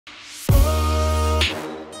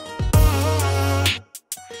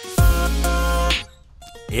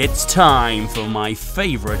It's time for my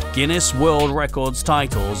favorite Guinness World Records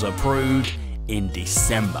titles approved in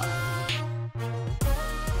December.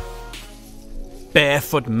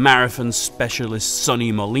 Barefoot marathon specialist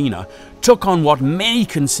Sonny Molina took on what many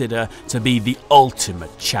consider to be the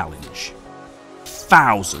ultimate challenge: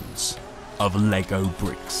 thousands of Lego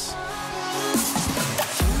bricks.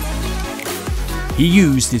 He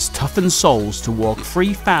used his toughened soles to walk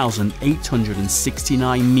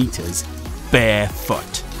 3,869 meters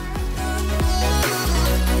barefoot.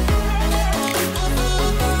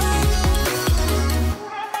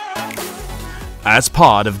 As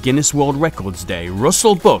part of Guinness World Records Day,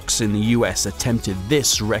 Russell Books in the US attempted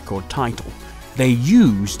this record title. They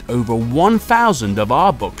used over 1,000 of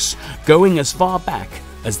our books, going as far back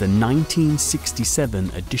as the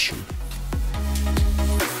 1967 edition.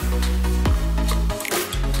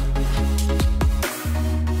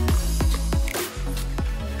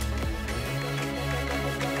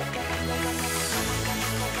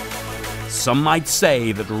 Some might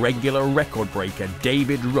say that regular record breaker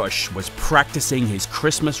David Rush was practicing his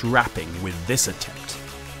Christmas rapping with this attempt.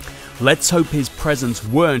 Let's hope his presents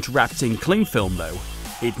weren't wrapped in cling film though.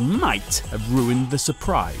 It might have ruined the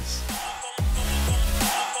surprise.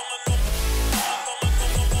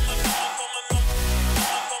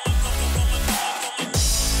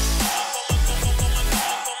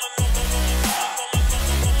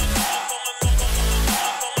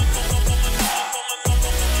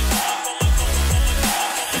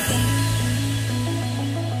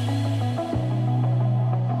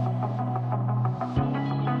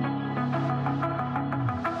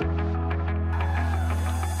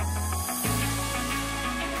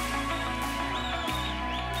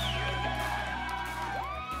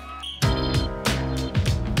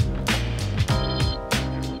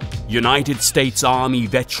 United States Army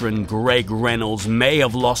veteran Greg Reynolds may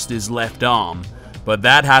have lost his left arm, but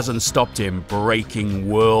that hasn't stopped him breaking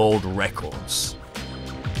world records.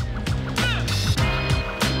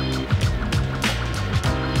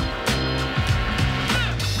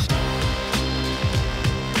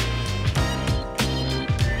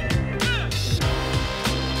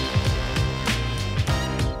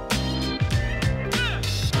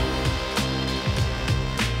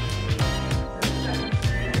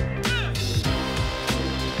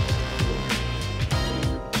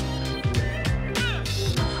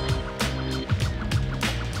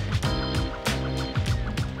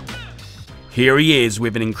 Here he is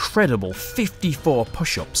with an incredible 54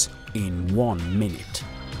 push-ups in 1 minute.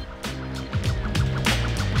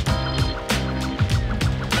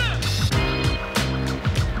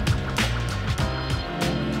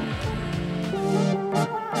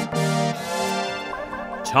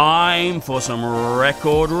 Time for some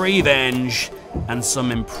record revenge and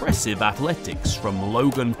some impressive athletics from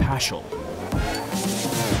Logan Paschal.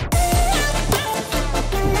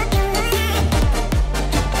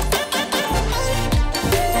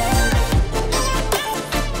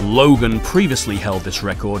 Logan previously held this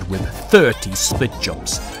record with 30 split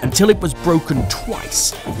jumps until it was broken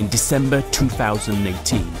twice in December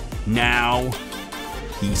 2018. Now,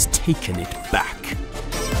 he's taken it back.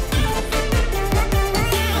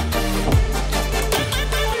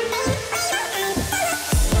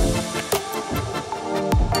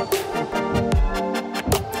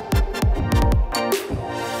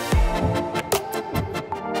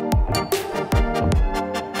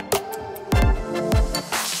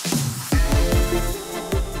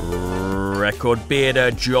 Record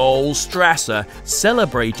bearder Joel Strasser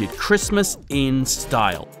celebrated Christmas in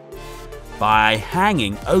style by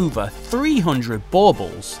hanging over 300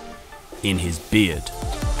 baubles in his beard.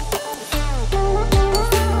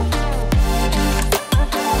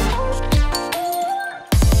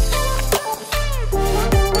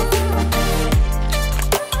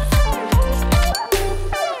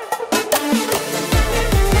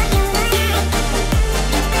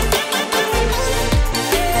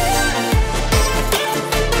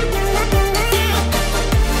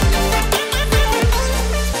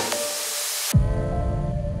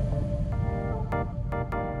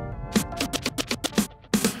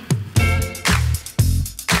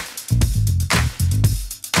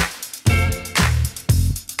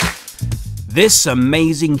 This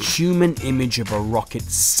amazing human image of a rocket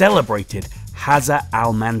celebrated Hazza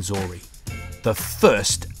al-Manzouri, the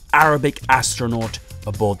first Arabic astronaut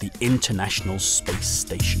aboard the International Space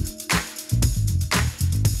Station.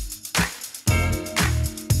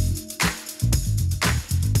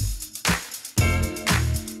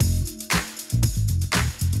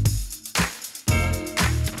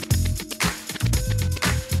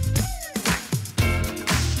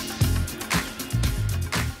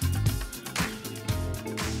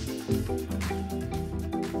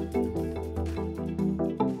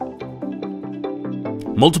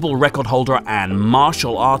 Multiple record holder and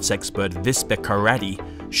martial arts expert Visper Karate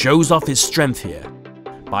shows off his strength here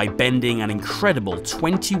by bending an incredible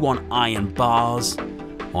 21 iron bars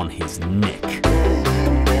on his neck.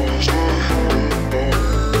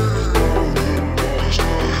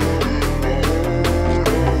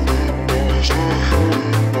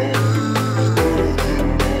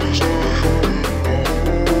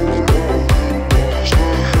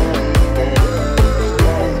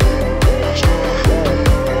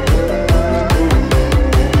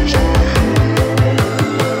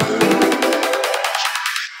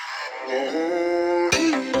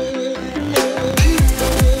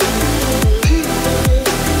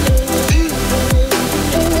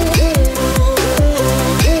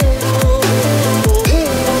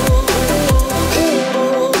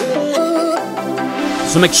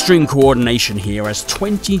 Some extreme coordination here as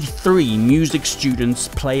 23 music students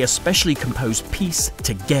play a specially composed piece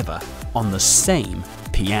together on the same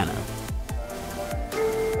piano.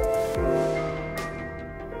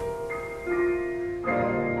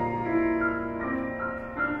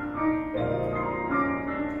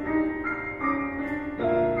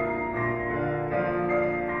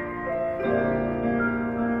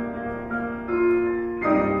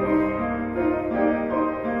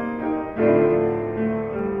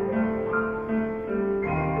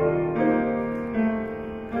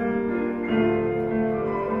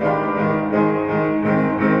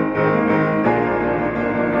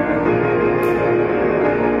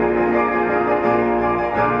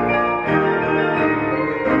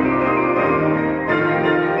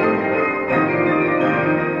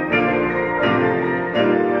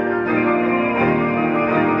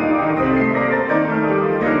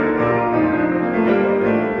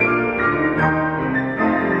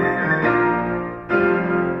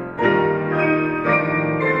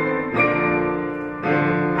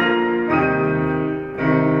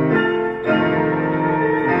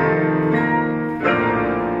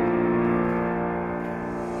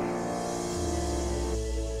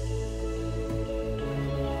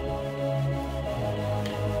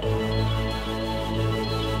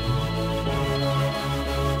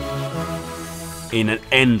 In an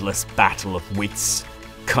endless battle of wits,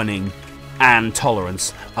 cunning, and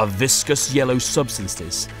tolerance of viscous yellow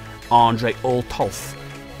substances, Andre Altolf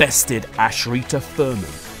bested Ashrita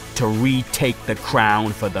Furman to retake the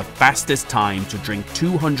crown for the fastest time to drink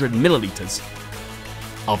 200 milliliters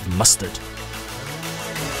of mustard.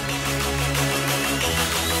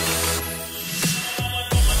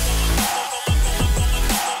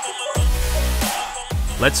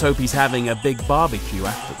 Let's hope he's having a big barbecue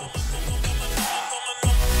afterwards.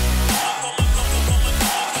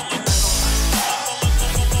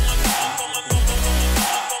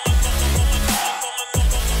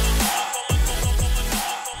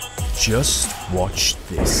 Just watch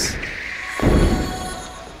this.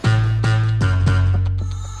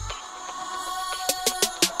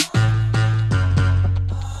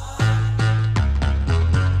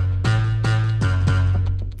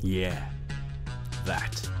 Yeah,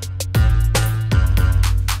 that.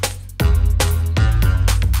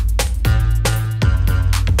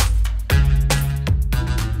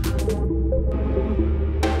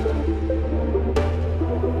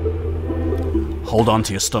 Hold on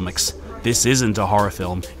to your stomachs. This isn't a horror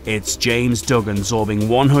film, it's James Duggan zorbing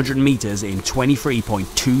 100 meters in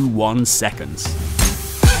 23.21 seconds.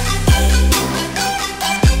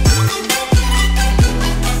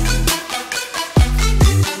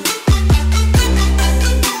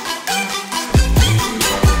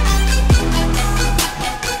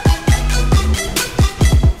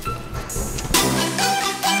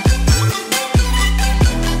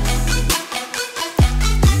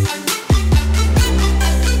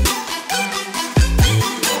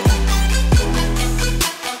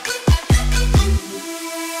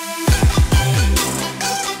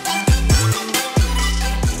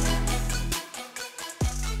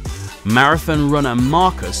 Marathon runner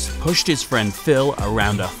Marcus pushed his friend Phil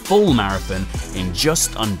around a full marathon in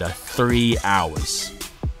just under 3 hours.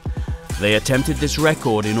 They attempted this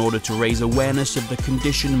record in order to raise awareness of the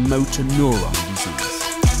condition motor neuron disease.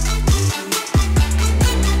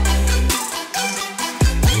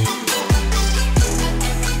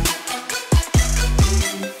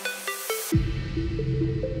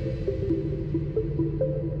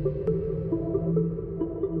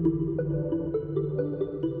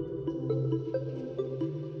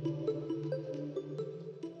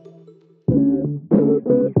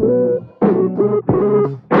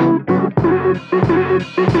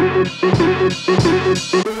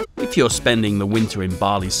 If you're spending the winter in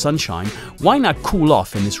Bali's sunshine, why not cool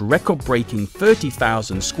off in this record-breaking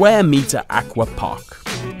 30,000 square meter aqua park?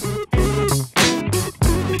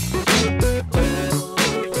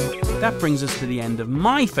 That brings us to the end of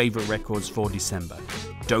my favourite records for December.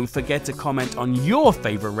 Don't forget to comment on your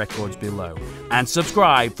favourite records below and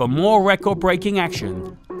subscribe for more record-breaking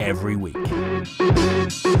action every week.